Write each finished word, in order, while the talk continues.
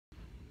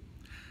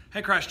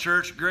Hey, Christ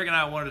Church. Greg and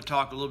I wanted to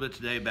talk a little bit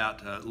today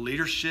about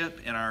leadership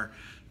in our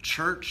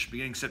church.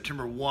 Beginning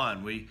September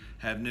 1, we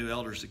have new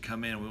elders that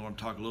come in. We want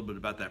to talk a little bit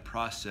about that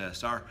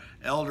process. Our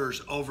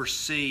elders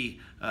oversee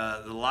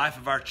the life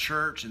of our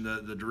church and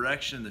the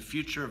direction and the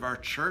future of our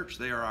church.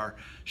 They are our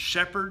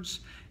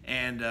shepherds.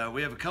 And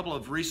we have a couple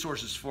of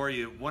resources for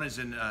you. One is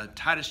in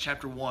Titus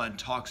chapter 1,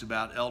 talks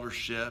about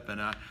eldership,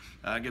 and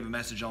I gave a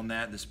message on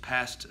that this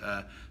past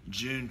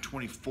June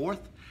 24th.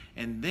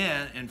 And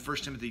then in 1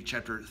 Timothy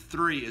chapter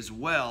 3 as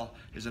well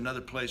is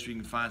another place where you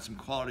can find some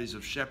qualities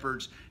of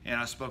shepherds, and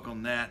I spoke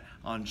on that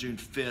on June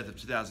 5th of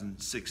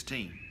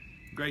 2016.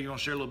 Greg, you want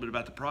to share a little bit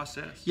about the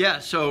process? Yeah,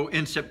 so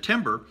in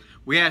September,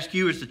 we ask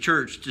you as the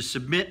church to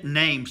submit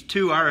names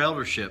to our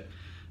eldership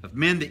of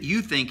men that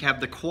you think have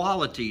the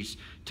qualities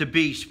to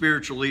be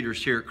spiritual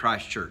leaders here at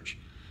Christ Church.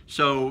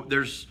 So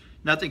there's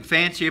nothing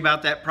fancy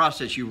about that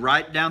process. You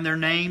write down their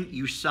name,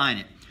 you sign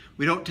it.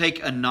 We don't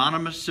take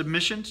anonymous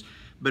submissions,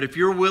 but if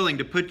you're willing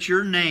to put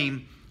your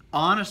name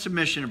on a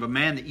submission of a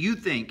man that you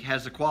think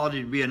has the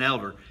quality to be an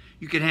elder,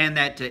 you can hand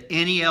that to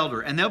any elder,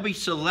 and they'll be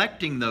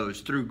selecting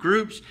those through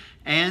groups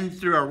and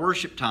through our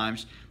worship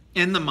times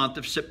in the month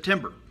of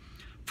September.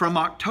 From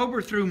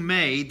October through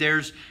May,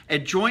 there's a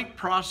joint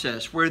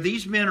process where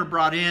these men are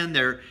brought in.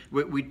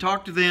 We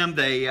talk to them.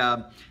 They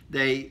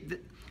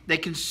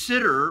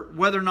consider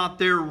whether or not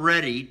they're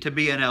ready to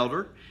be an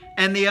elder,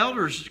 and the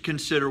elders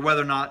consider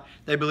whether or not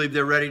they believe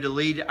they're ready to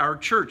lead our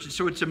church. And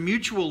so it's a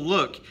mutual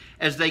look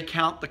as they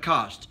count the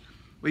cost.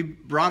 We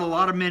brought a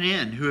lot of men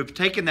in who have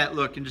taken that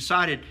look and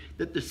decided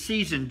that the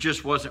season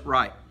just wasn't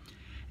right.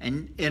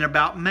 And in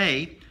about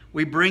May,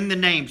 we bring the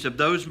names of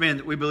those men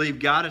that we believe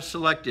God has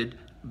selected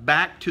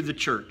back to the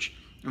church.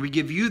 And we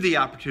give you the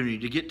opportunity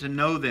to get to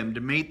know them,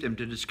 to meet them,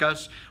 to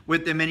discuss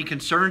with them any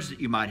concerns that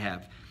you might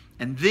have.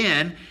 And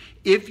then,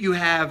 if you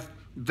have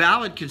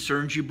valid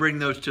concerns, you bring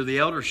those to the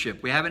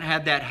eldership. We haven't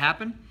had that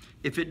happen.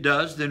 If it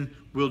does, then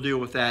we'll deal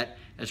with that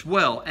as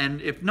well.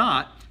 And if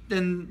not,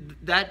 then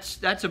that's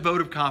a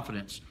vote of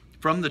confidence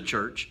from the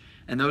church,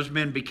 and those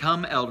men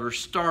become elders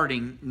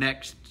starting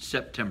next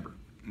September.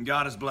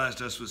 God has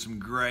blessed us with some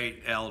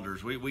great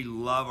elders. We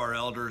love our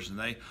elders, and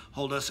they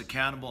hold us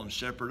accountable and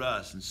shepherd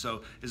us. And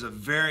so it's a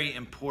very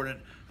important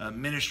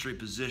ministry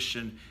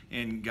position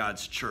in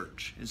God's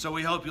church. And so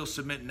we hope you'll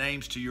submit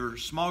names to your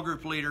small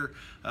group leader,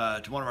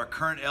 to one of our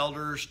current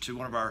elders, to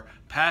one of our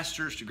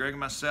pastors, to Greg and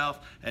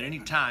myself, at any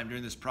time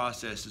during this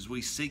process as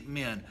we seek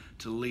men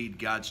to lead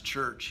God's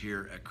church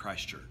here at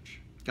Christ Church.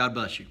 God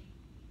bless you.